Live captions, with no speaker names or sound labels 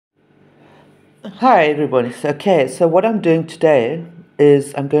Hi everybody. Okay, so what I'm doing today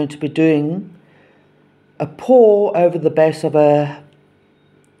is I'm going to be doing a pour over the base of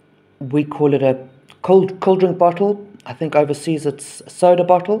we call it a cold drink bottle. I think overseas it's a soda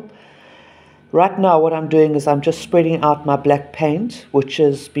bottle. Right now what I'm doing is I'm just spreading out my black paint, which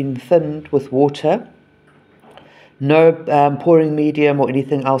has been thinned with water. No pouring medium or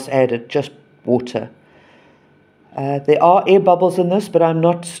anything else added, just water. There are air bubbles in this, but I'm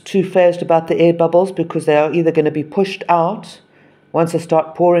not too phased about the air bubbles because they are either going to be pushed out once I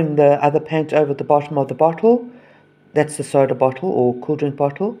start pouring the other paint over the bottom of the bottle. That's the soda bottle or cool drink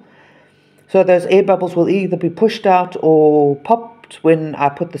bottle. So those air bubbles will either be pushed out or popped when I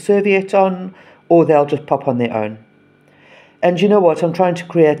put the serviette on, or they'll just pop on their own. And you know what? I'm trying to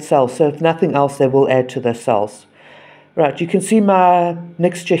create cells, so if nothing else, they will add to those cells. Right, you can see my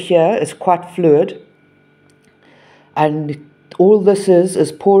mixture here is quite fluid. And all this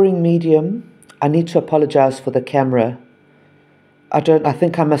is pouring medium. I need to apologize for the camera. I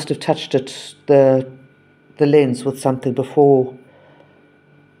think I must have touched the lens with something before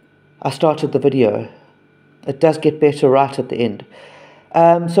I started the video. It does get better right at the end.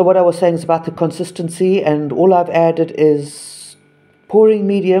 So what I was saying is about the consistency, and all I've added is pouring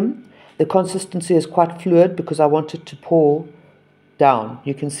medium. The consistency is quite fluid because I want it to pour down.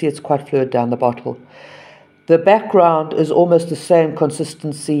 You can see it's quite fluid down the bottle. The background is almost the same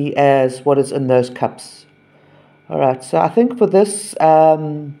consistency as what is in those cups. Alright, so I think for this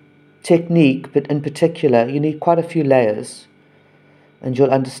technique, but in particular, you need quite a few layers. And you'll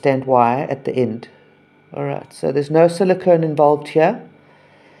understand why at the end. Alright, so there's no silicone involved here.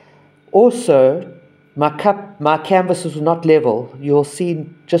 Also, my canvas is not level. You'll see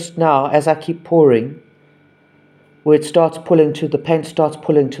just now, as I keep pouring, where it starts pulling to, the paint starts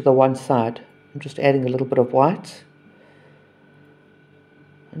pulling to the one side. I'm just adding a little bit of white.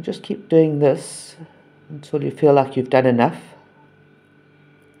 And just keep doing this until you feel like you've done enough.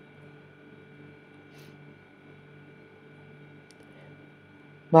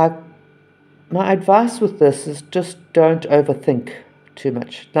 My advice with this is just don't overthink too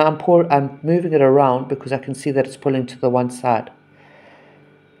much. Now I'm moving it around because I can see that it's pulling to the one side.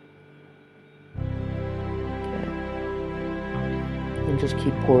 Okay. And just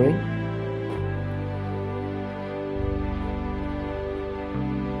keep pouring.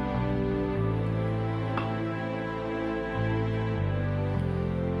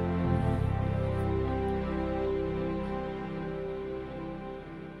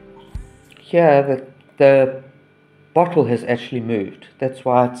 Here the bottle has actually moved. That's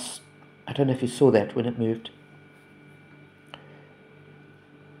why I don't know if you saw that when it moved.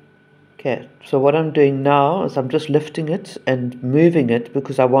 Okay, so what I'm doing now is I'm just lifting it and moving it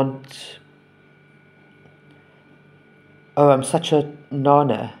because I want... Oh, I'm such a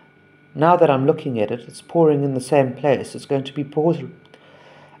nana. Now that I'm looking at it, it's pouring in the same place. It's going to be pouring.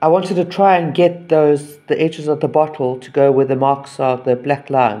 I wanted to try and get the edges of the bottle to go where the marks are, the black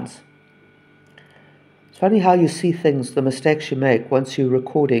lines. It's funny how you see things, the mistakes you make once you're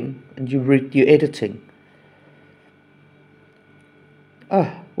recording and you're editing.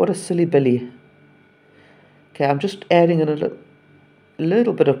 Oh, what a silly Billy. Okay, I'm just adding in a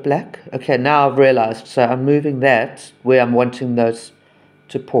little bit of black. Okay, now I've realized, so I'm moving that where I'm wanting those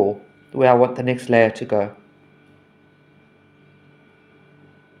to pour, where I want the next layer to go.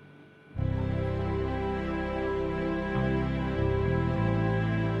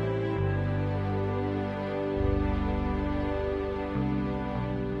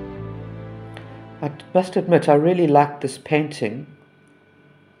 I must admit, I really like this painting.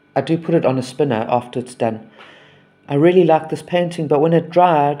 I do put it on a spinner after it's done. I really like this painting, but when it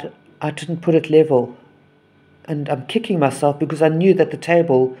dried, I didn't put it level. And I'm kicking myself because I knew that the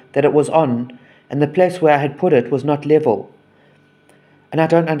table that it was on and the place where I had put it was not level. And I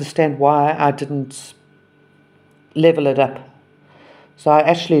don't understand why I didn't level it up. So I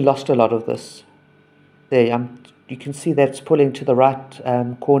actually lost a lot of this. There, you can see that's pulling to the right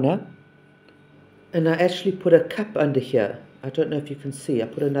corner. And I actually put a cup under here. I don't know if you can see. I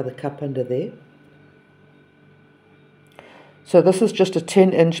put another cup under there. So this is just a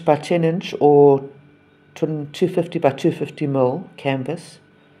 10 inch by 10 inch or 250 by 250 mil canvas.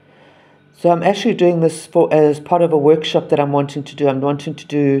 So I'm actually doing this as part of a workshop that I'm wanting to do. I'm wanting to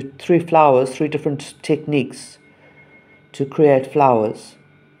do 3 flowers, 3 different techniques to create flowers.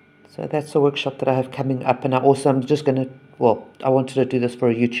 So that's a workshop that I have coming up, and I'm just going to, well, I wanted to do this for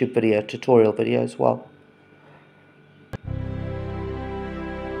a YouTube video, tutorial video as well.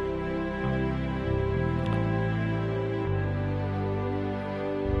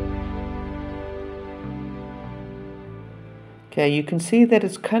 Okay, you can see that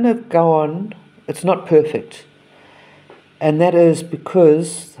it's kind of gone It's not perfect. And that is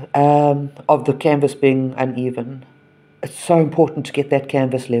because of the canvas being uneven. It's so important to get that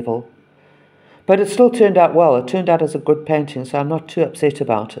canvas level. But it still turned out well. It turned out as a good painting, so I'm not too upset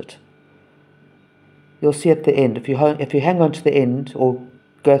about it. You'll see at the end, if you hang on to the end or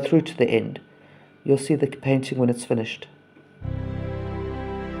go through to the end, you'll see the painting when it's finished.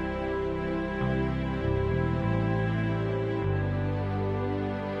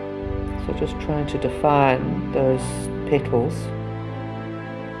 So just trying to define those petals.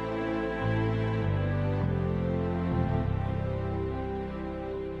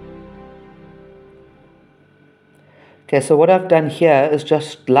 Okay, so what I've done here is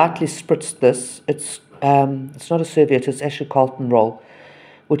just lightly spritzed this. It's not a serviette, it's actually Carlton roll,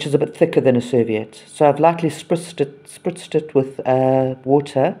 which is a bit thicker than a serviette. So I've lightly spritzed it with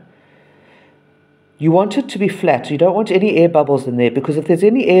water. You want it to be flat. You don't want any air bubbles in there, because if there's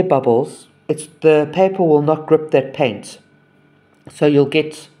any air bubbles, the paper will not grip that paint. So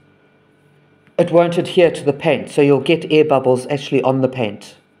it won't adhere to the paint. So you'll get air bubbles actually on the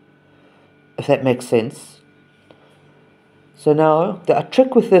paint, if that makes sense. So now, the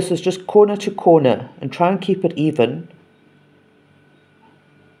trick with this is just corner to corner and try and keep it even.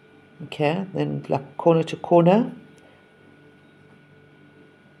 Okay, then like corner to corner.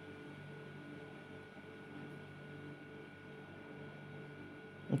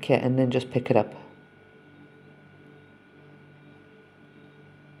 Okay, and then just pick it up.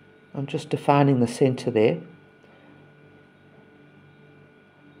 I'm just defining the center there.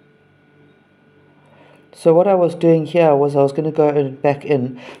 So what I was doing here was I was going to go back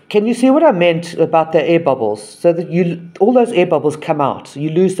in. Can you see what I meant about the air bubbles? So that all those air bubbles come out. You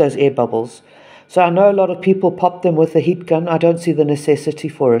lose those air bubbles. So I know a lot of people pop them with a heat gun. I don't see the necessity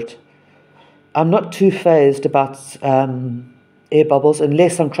for it. I'm not too phased about air bubbles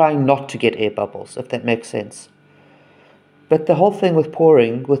unless I'm trying not to get air bubbles, if that makes sense. But the whole thing with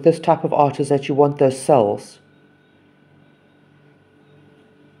pouring with this type of art is that you want those cells.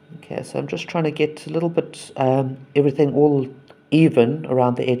 Okay, so I'm just trying to get a little bit everything all even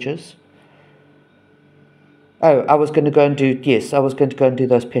around the edges. Oh, I was going to go and do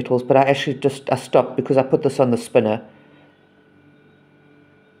those petals, but I stopped because I put this on the spinner.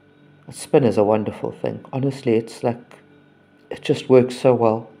 A spinner's a wonderful thing. Honestly, it's like, it just works so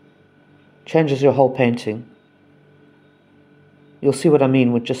well. Changes your whole painting. You'll see what I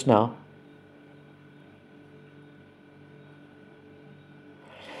mean with just now.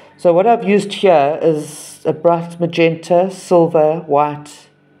 So what I've used here is a bright magenta, silver, white,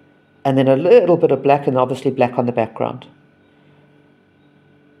 and then a little bit of black, and obviously black on the background.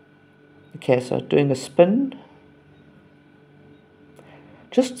 Okay, so doing a spin.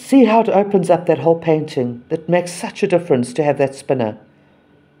 Just see how it opens up that whole painting. It makes such a difference to have that spinner.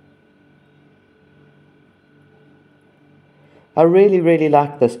 I really, really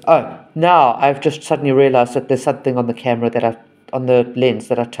like this. Oh, now I've just suddenly realized that there's something on the camera on the lens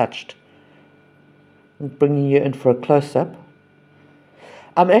that I touched. I'm bringing you in for a close-up.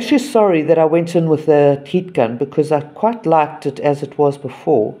 I'm actually sorry that I went in with the heat gun because I quite liked it as it was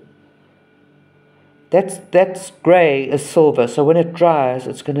before. That's grey is silver, so when it dries,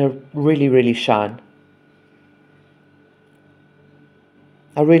 it's going to really, really shine.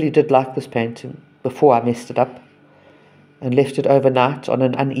 I really did like this painting before I messed it up and left it overnight on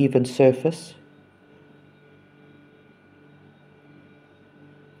an uneven surface.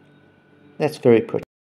 That's very pretty.